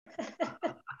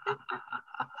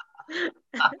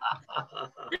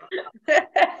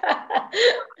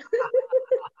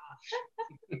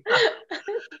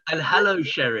And hello,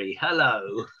 Sherry.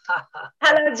 Hello.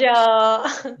 Hello, Joe.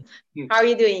 How are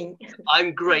you doing?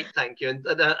 I'm great, thank you.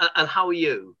 And how are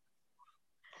you?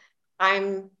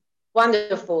 I'm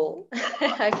wonderful.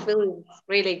 I feel it's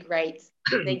really great.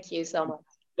 Thank you so much.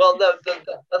 Well,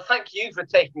 thank you for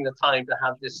taking the time to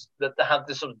have this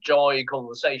sort of joy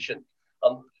conversation.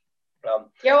 Um, um,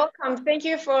 You're welcome. Thank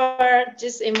you for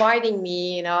just inviting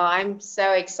me. I'm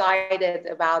so excited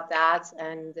about that,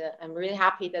 and I'm really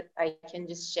happy that I can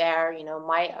just share,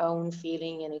 my own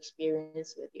feeling and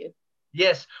experience with you.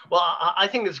 yes. Well, I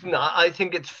think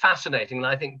it's fascinating, and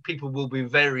I think people will be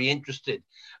very interested,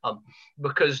 um,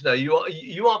 because no,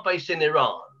 you are based in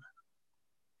Iran,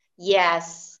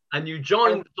 Yes, and you I was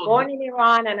joined sort of born in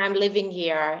Iran, and I'm living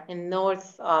here in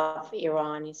north of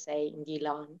Iran. You say in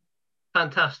Gilan.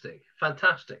 fantastic,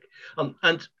 fantastic.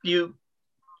 And you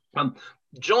um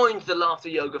joined the Laughter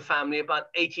Yoga family about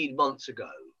 18 months ago.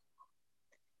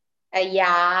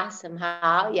 Yeah,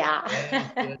 somehow, Yes,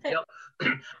 yeah. yes, yep.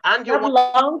 And you're Not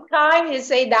one. long time, you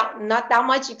say that not that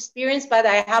much experience, but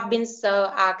I have been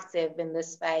so active in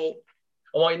this way.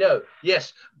 Oh, I know.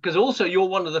 Yes, because also you're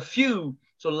one of the few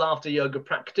sort of laughter yoga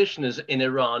practitioners in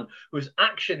Iran who's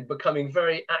actually becoming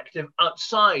very active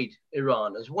outside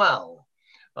Iran as well.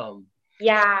 Um,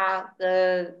 Yeah,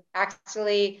 the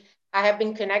actually I have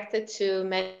been connected to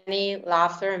many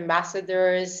laughter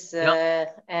ambassadors, yeah,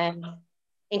 and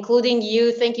including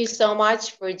you. Thank you so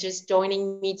much for just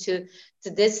joining me to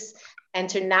this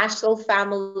international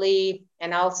family,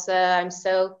 and also I'm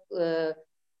so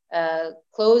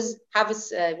close have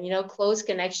close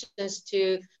connections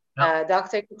to yeah,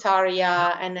 Dr. Kataria,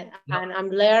 yeah. and I'm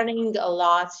learning a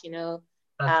lot,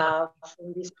 Fantastic.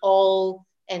 from these all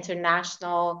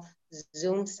international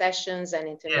Zoom sessions and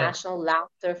Yes, international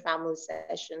laughter family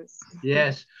sessions.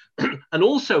 yes, and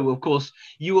also, of course,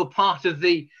 you were part of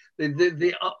the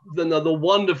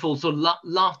wonderful sort of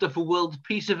Laughter for World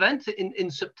Peace event in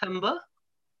September.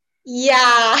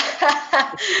 Yeah.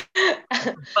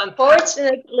 Fantastic.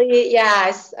 Fortunately,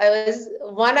 yes, I was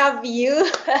one of you.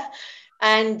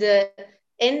 And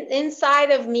inside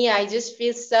of me, I just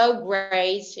feel so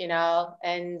great,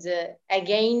 And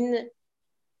again,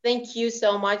 thank you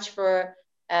so much for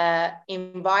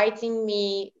inviting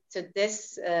me to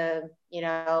this,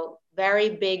 very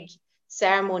big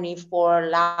ceremony for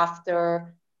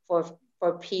laughter, for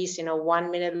for peace.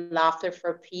 1 minute laughter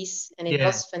for peace, and it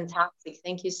was Yeah. fantastic.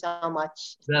 Thank you so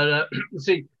much. Now,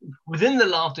 see, within the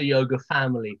laughter yoga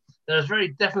family, there's very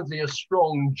definitely a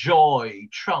strong joy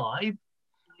tribe.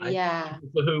 Right? Yeah.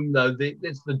 For whom, though,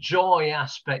 it's the joy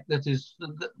aspect that's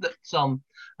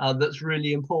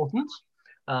really important.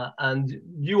 And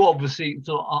you obviously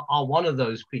are one of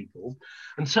those people.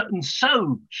 And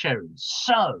so, Sherry,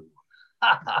 so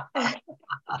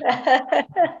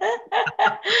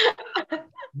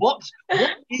what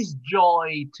is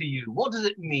joy to you? What does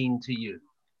it mean to you?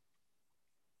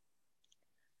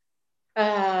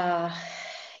 uh,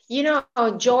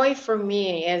 joy for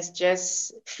me is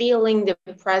just feeling the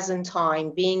present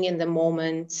time, being in the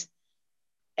moment,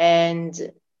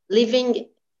 and living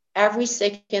every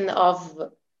second of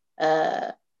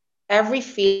uh, every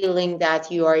feeling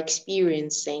that you are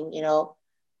experiencing.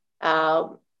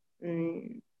 Um,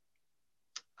 mm,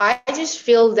 I just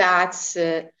feel that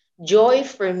joy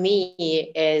for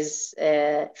me is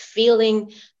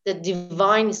feeling the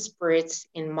divine spirit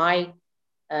in my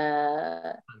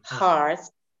Fantastic. heart,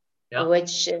 Yeah.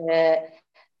 which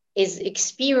is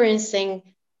experiencing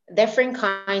different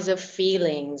kinds of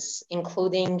feelings,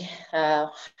 including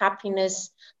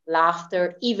happiness,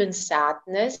 laughter, even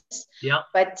sadness. Yeah.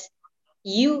 But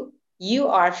you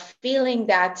are feeling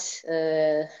that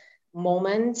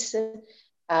moment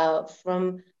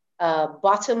from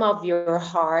bottom of your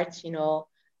heart,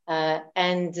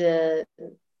 and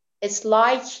it's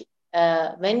like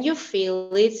when you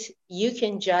feel it, you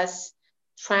can just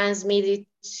transmit it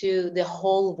to the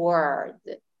whole world,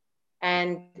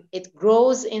 and it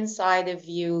grows inside of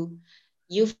you.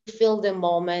 You feel the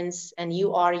moments, and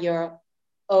you are your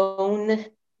own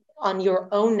on your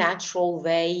own natural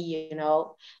way,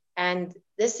 and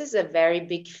this is a very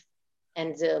big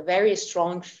and a very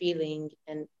strong feeling,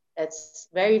 and it's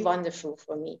very wonderful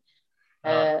for me.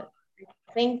 Uh,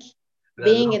 I think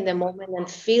being in lovely. the moment and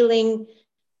feeling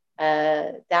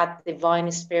that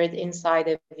divine spirit inside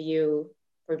of you,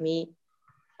 for me,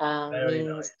 Very means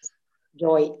nice.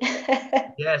 joy.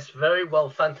 Yes, very well,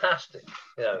 fantastic.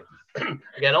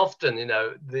 Again, often,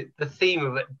 the theme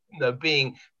of it,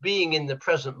 being in the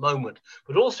present moment,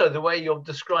 but also the way you're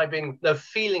describing,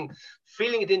 feeling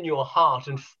it in your heart,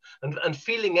 and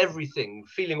feeling everything,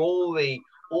 feeling all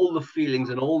the feelings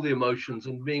and all the emotions,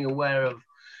 and being aware of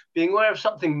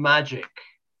something magic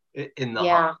in the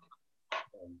heart.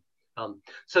 Yeah.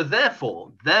 So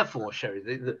therefore, Sherry,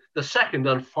 the second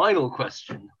and final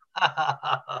question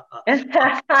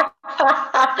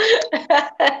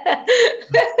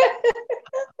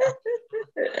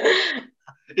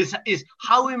is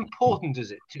how important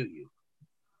is it to you?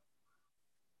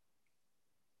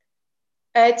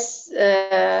 It's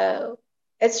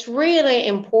it's really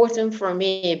important for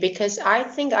me because I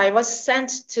think I was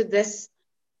sent to this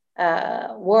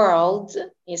world.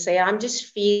 You say I'm just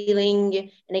feeling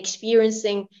and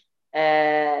experiencing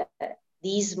uh,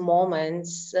 these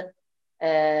moments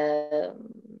uh,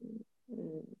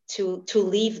 to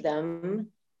leave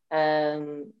them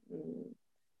um,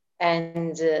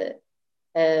 and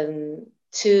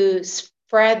to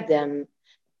spread them,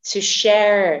 to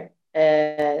share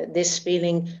this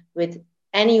feeling with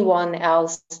anyone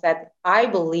else that I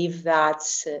believe that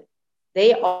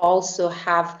they also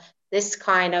have this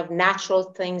kind of natural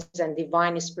things and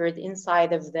divine spirit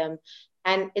inside of them.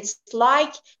 And it's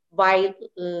like by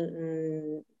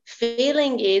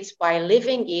feeling it, by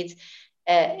living it,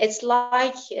 it's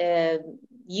like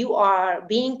you are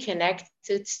being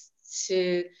connected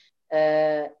to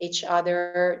each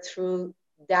other through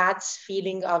that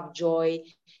feeling of joy,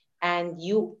 and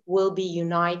you will be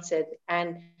united.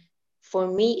 And for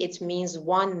me, it means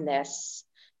oneness.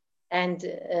 And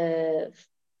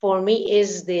for me,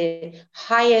 is the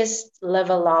highest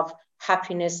level of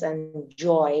happiness and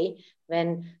joy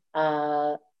when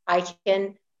I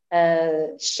can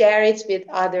share it with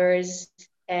others.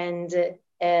 And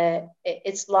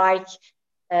it's like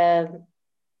um,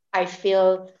 I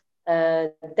feel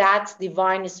that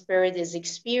divine spirit is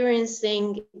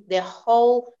experiencing the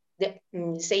whole,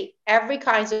 say, every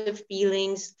kinds of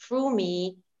feelings through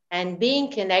me, and being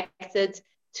connected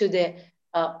to the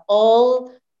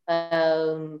all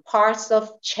parts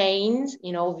of chains.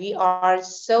 We are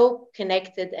so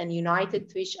connected and united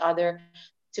to each other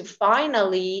to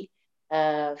finally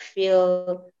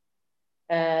feel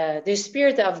the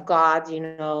spirit of God,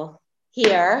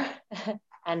 here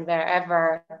and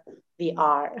wherever we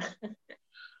are.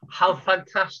 How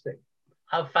fantastic!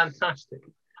 How fantastic!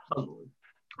 Um,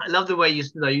 I love the way you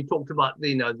talked about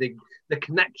the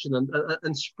connection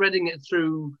and spreading it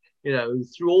through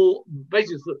through all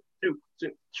basically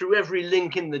through every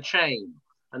link in the chain,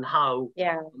 and how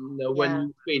Yeah, when yeah.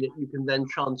 you feel it you can then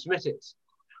transmit it.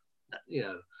 You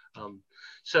know,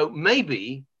 so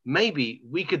maybe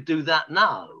we could do that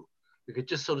now. We could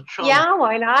just sort of trans. Yeah,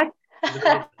 why not?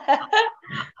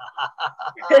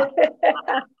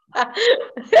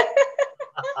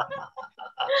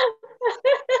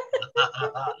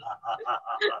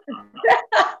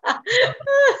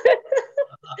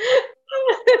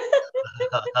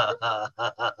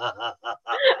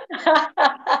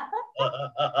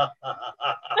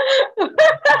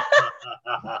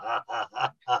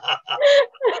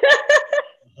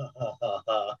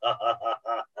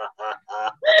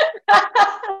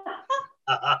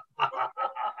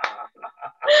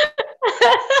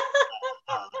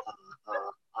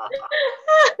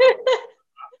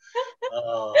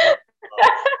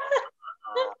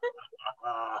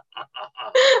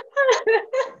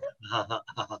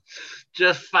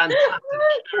 Just fantastic,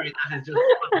 Sherry. That is just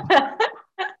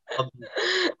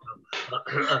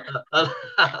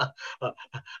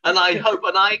and I hope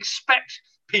and I expect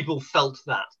people felt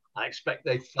that. I expect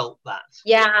they felt that.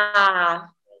 Yeah,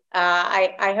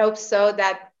 I hope so.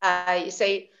 That you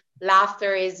say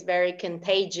laughter is very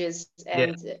contagious, Yeah,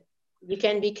 and you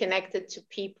can be connected to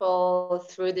people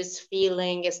through this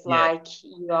feeling. It's yeah, like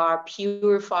you are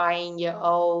purifying your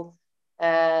own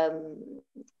um,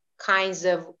 kinds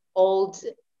of old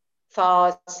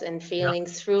thoughts and yeah.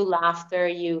 feelings through laughter.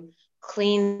 You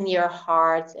clean your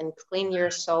heart and clean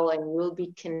your soul, and you'll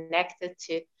be connected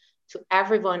to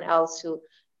everyone else who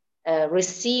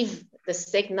receive the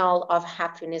signal of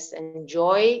happiness and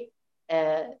joy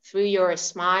through your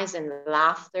smiles and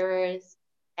laughters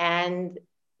and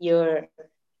your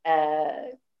uh,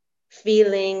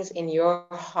 feelings in your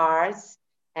hearts.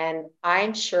 And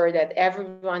I'm sure that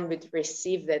everyone would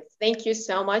receive that. Thank you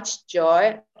so much,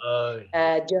 Joy, for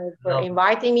Lovely.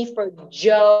 inviting me for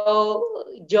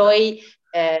Joy,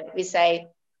 we say,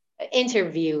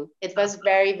 interview. It was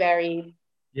very, very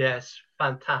Yes,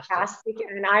 fantastic. fantastic,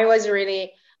 and I was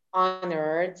really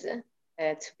honored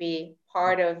to be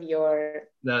part of your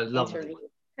No, lovely.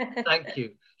 interview. Thank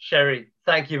you, Sherry.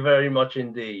 Thank you very much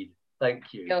indeed.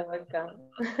 Thank you. You're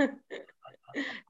welcome.